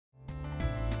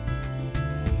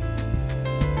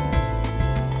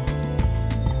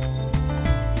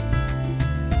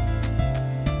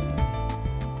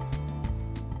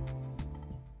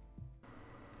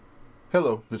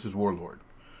Hello, this is Warlord.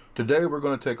 Today we're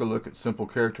going to take a look at simple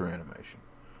character animation.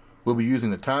 We'll be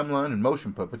using the timeline and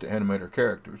motion puppet to animate our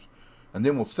characters, and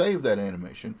then we'll save that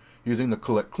animation using the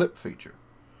collect clip feature.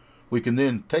 We can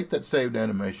then take that saved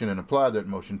animation and apply that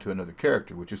motion to another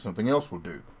character, which is something else we'll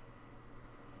do.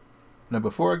 Now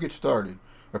before I get started,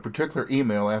 a particular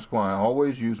email asked why I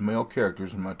always use male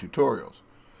characters in my tutorials.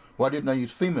 Why didn't I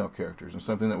use female characters and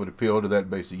something that would appeal to that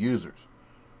base of users?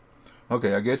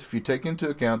 Okay, I guess if you take into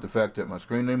account the fact that my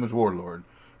screen name is Warlord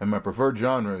and my preferred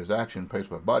genre is action paced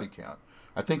by body count,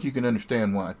 I think you can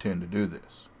understand why I tend to do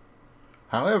this.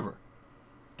 However,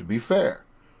 to be fair,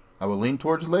 I will lean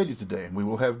towards ladies today, and we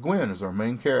will have Gwen as our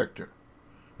main character,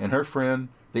 and her friend,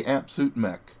 the Amp-Suit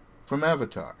Mech from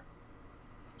Avatar.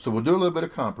 So we'll do a little bit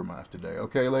of compromise today,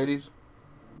 okay, ladies?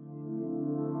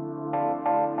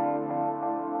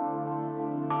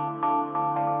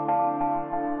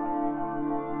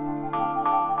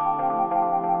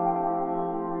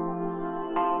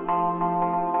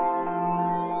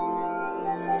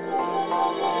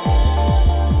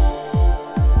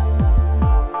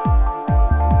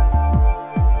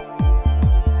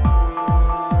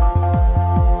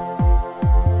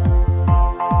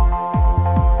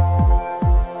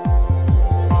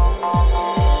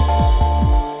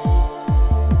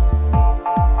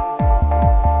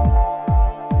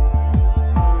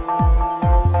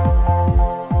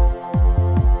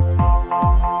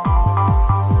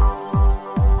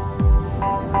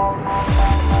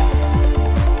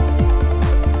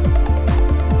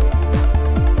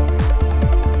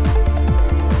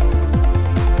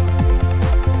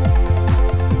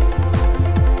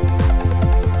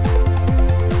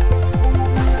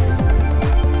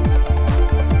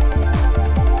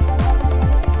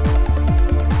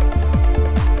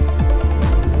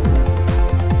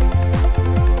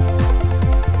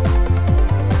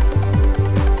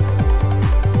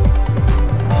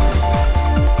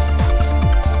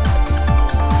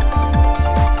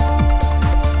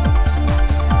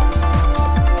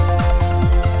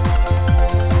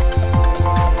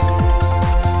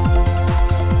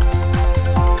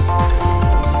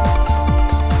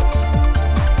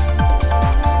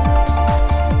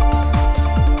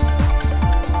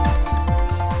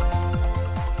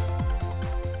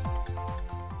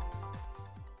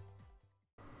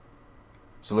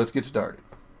 So let's get started.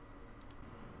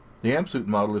 The Amp-Suit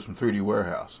model is from 3D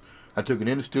Warehouse. I took it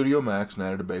into Studio Max and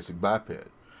added a basic biped.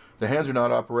 The hands are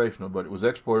not operational, but it was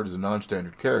exported as a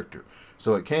non-standard character,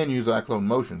 so it can use iClone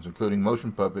motions, including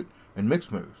motion puppet and mix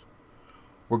moves.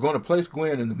 We're going to place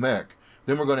Gwen in the mech,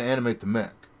 then we're going to animate the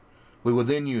mech. We will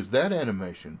then use that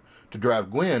animation to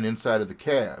drive Gwen inside of the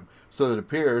cab, so that it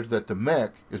appears that the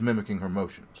mech is mimicking her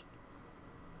motions.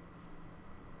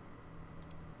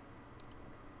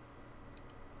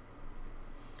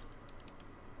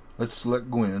 Let's select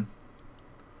Gwen,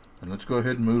 and let's go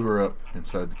ahead and move her up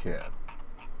inside the cab.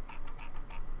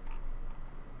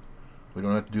 We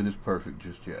don't have to do this perfect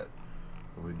just yet,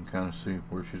 but we can kind of see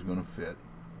where she's going to fit.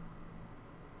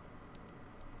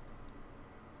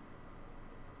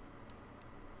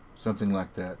 Something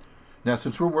like that. Now,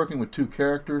 since we're working with two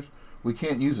characters, we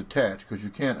can't use attach, because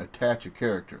you can't attach a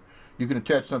character. You can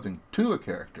attach something to a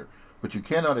character, but you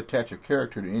cannot attach a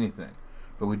character to anything.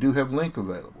 But we do have link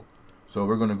available. So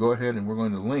we're going to go ahead and we're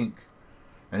going to link,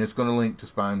 and it's going to link to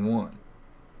spine 1.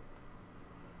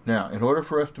 Now, in order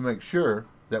for us to make sure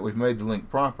that we've made the link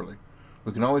properly,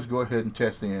 we can always go ahead and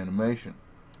test the animation.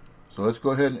 So let's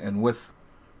go ahead and, with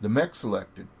the mech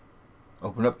selected,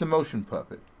 open up the motion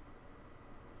puppet,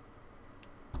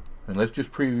 and let's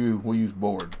just preview. We'll use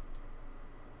board.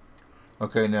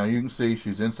 Okay, now you can see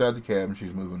she's inside the cab and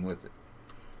she's moving with it.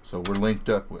 So we're linked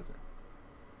up with her.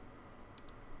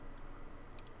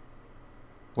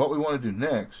 What we want to do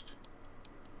next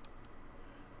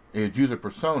is use a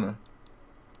persona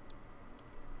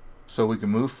so we can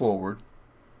move forward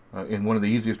in one of the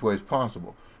easiest ways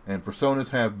possible. And personas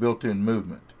have built-in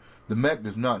movement. The mech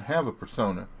does not have a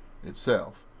persona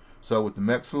itself. So with the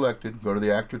mech selected, go to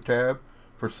the Actor tab,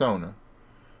 Persona.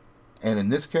 And in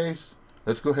this case,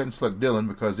 let's go ahead and select Dylan,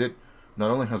 because it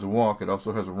not only has a walk, it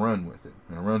also has a run with it.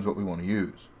 And a run's what we want to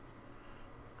use.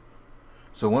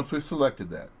 So once we've selected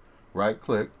that, right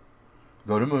click,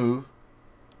 go to move,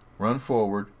 run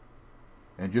forward,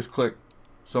 and just click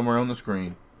somewhere on the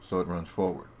screen so it runs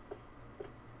forward.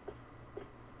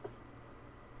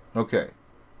 Okay,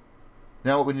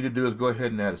 now what we need to do is go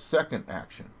ahead and add a second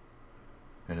action,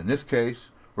 and in this case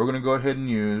we're going to go ahead and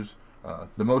use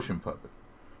the motion puppet.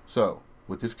 So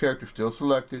with this character still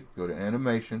selected, go to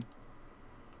Animation,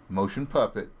 Motion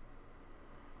Puppet,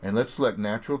 and let's select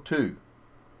Natural 2.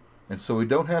 And so we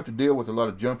don't have to deal with a lot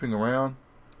of jumping around.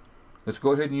 Let's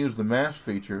go ahead and use the mask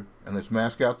feature, and let's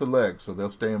mask out the legs so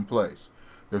they'll stay in place.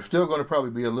 There's still going to probably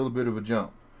be a little bit of a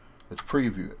jump. Let's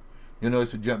preview it. You'll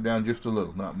notice it jumped down just a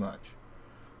little, not much.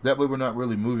 That way we're not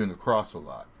really moving across a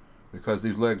lot because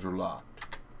these legs are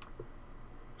locked.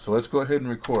 So let's go ahead and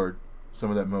record some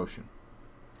of that motion.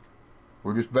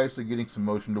 We're just basically getting some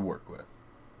motion to work with.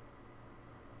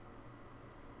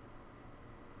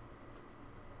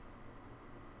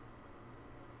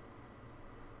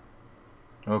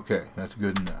 Okay, that's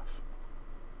good enough.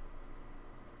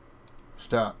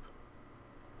 Stop.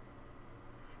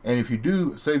 And if you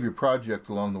do save your project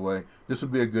along the way, this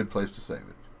would be a good place to save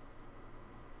it.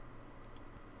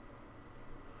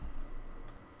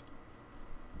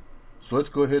 So let's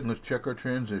go ahead and let's check our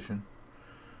transition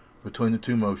between the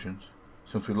two motions.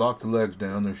 Since we locked the legs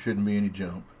down, there shouldn't be any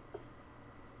jump.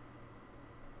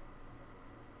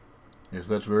 Yes,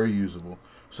 that's very usable.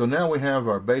 So now we have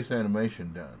our base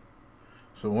animation done.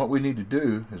 So what we need to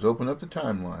do is open up the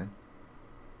timeline.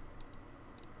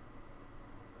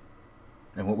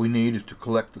 And what we need is to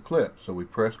collect the clip. So we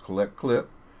press Collect Clip,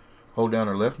 hold down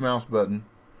our left mouse button,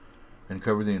 and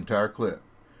cover the entire clip.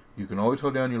 You can always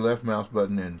hold down your left mouse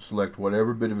button and select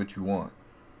whatever bit of it you want.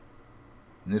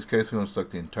 In this case, we're going to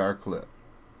select the entire clip.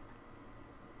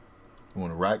 We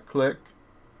want to right click,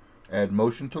 add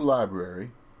motion to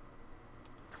library,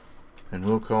 and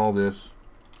we'll call this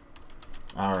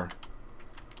our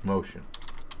motion.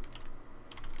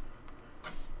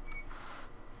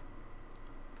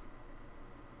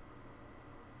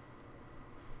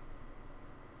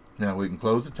 Now we can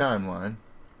close the timeline,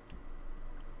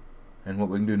 and what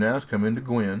we can do now is come into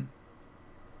Gwen.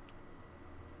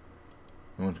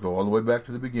 We want to go all the way back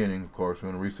to the beginning. Of course, we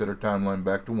want to reset our timeline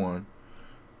back to 1.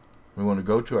 We want to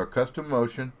go to our custom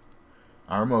motion,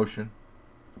 our motion,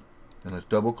 and let's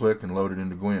double click and load it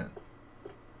into Gwen.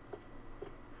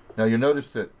 Now you'll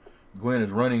notice that Gwen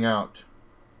is running out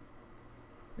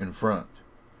in front.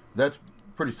 That's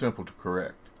pretty simple to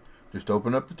correct. Just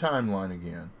open up the timeline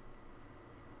again,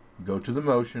 go to the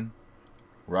motion,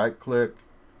 right click,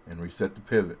 and reset the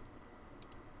pivot.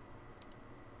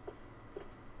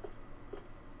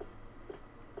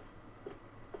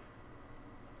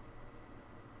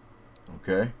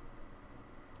 Okay,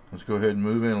 let's go ahead and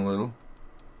move in a little.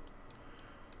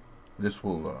 This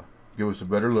will give us a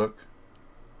better look.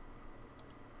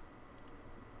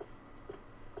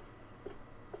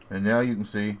 And now you can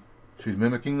see she's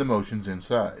mimicking the motions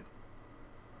inside.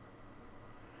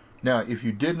 Now, if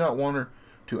you did not want her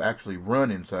to actually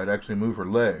run inside, actually move her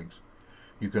legs,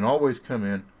 you can always come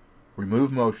in,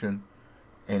 remove motion,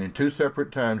 and in 2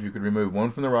 separate times you could remove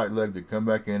one from the right leg, then come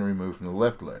back in and remove from the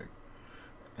left leg.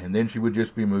 And then she would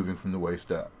just be moving from the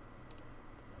waist up.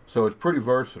 So it's pretty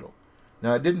versatile.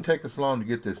 Now, it didn't take us long to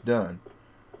get this done,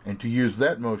 and to use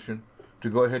that motion to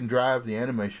go ahead and drive the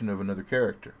animation of another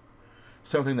character.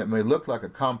 Something that may look like a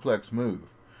complex move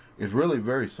is really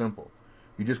very simple.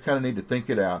 You just kind of need to think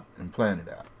it out and plan it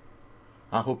out.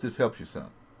 I hope this helps you some.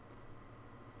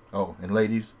 Oh, and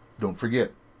ladies, don't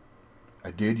forget,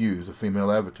 I did use a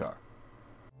female avatar.